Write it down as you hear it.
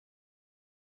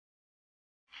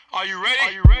Are you ready?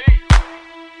 Are you ready?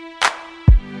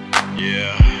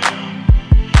 Yeah.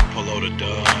 Polo the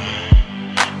done.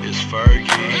 It's Fergie.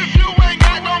 If you ain't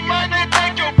got no money,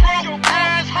 take your broke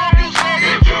ass home. You say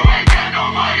if you ain't got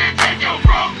no money, take your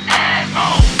broke ass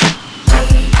home.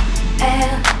 Glamorous,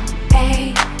 yeah.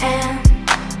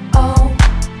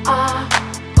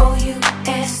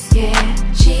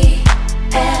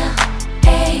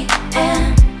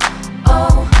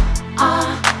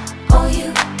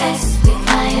 Glamorous, we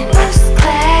flying first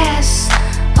class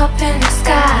up in the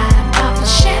sky, popping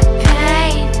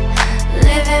champagne,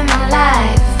 living my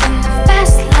life in the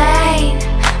fast lane.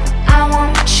 I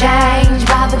won't change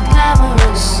by the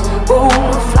glamorous. Ooh,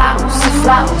 flowers, the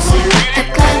flowers, the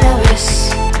glamorous,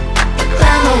 the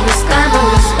glamorous,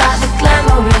 glamorous by the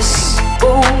glamorous.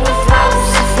 Ooh, flowers,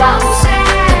 the flowers,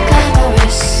 the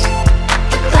glamorous,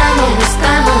 the glamorous,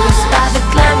 glamorous by the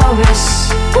glamorous.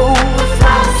 Ooh,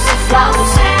 flowers, the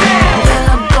flowers.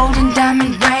 Yellow, golden,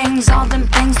 diamond rings, all them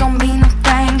things don't mean a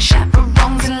thing.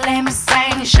 Chaperones and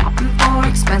limousines, shopping for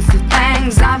expensive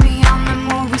things. I be on the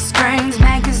movie screens,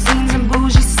 magazines and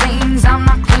bougie scenes. I'm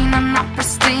not clean, I'm not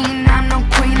pristine, I'm no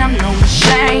queen, I'm no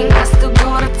machine. I still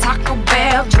go to Taco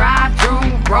Bell, drive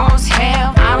through raw as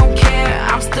hell. I don't care,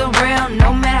 I'm still real,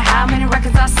 no matter how many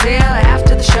records I sell.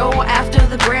 After the show, after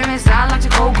the Grammys, I like to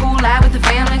go cool out with the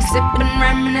family, sipping,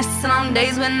 reminiscing on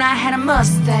days when I had a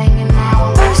Mustang. And now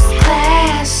I'm first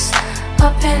class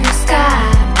up in the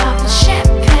sky, popping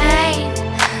champagne,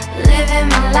 living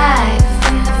my life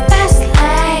in the fast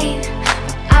lane.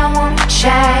 I won't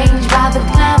change by the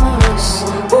glamorous.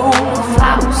 Ooh,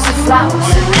 flowers, the flowers,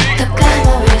 the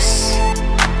glamorous,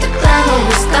 the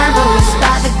glamorous, glamorous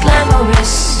by the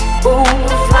glamorous. Ooh,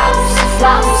 flowers, the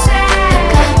flowers, the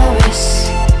glamorous,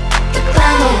 the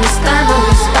glamorous,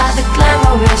 glamorous by the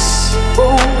glamorous.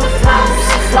 Ooh, flowers,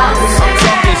 the flowers. I'm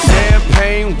talking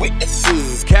champagne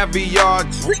witnesses, caviar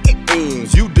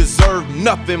dreams. You deserve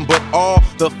nothing but all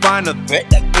the finer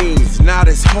things. Now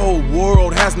this whole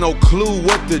world has no clue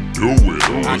what to do with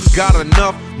us. I got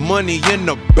enough money in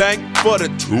the bank for the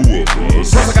two of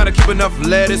us. Plus I gotta keep enough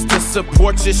lettuce to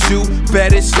support your shoe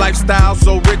fetish lifestyle.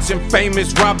 So rich and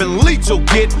famous, Robin Leach will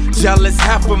get jealous.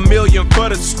 $500,000 for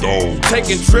the stove,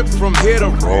 taking trips from here to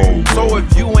Rome. So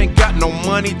if you ain't got no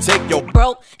money, take your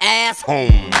broke ass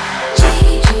home.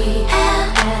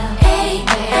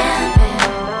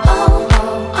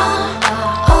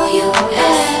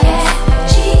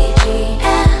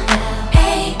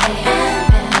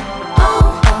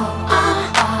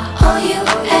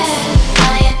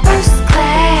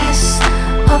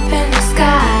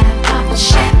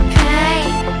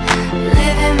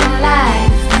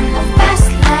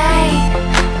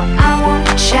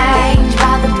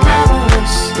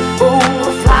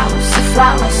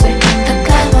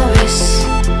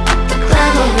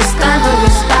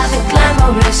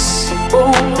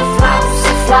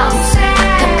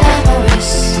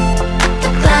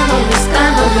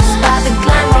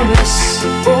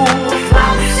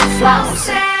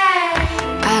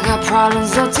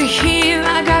 Problems up to here,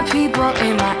 I got people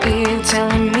in my ear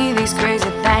telling me these crazy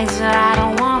things that I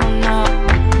don't wanna know.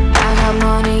 I got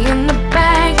money in the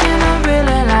bank and I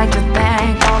really like to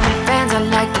thank all the fans. I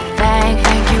like to thank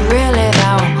you really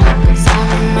though. Cause I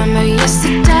remember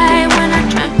yesterday when I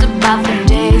dreamt about the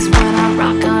days when I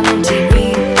rock on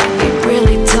MTV. It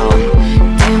really told.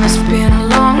 Damn, it's been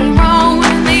a long road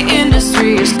and the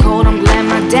industry is cold. I'm glad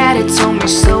my daddy told me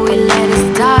so, he let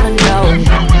his daughter know.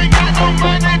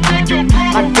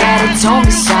 My daddy told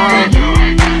me so.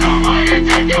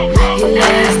 He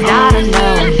let his daughter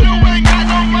know.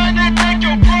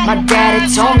 My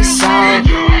daddy told me so.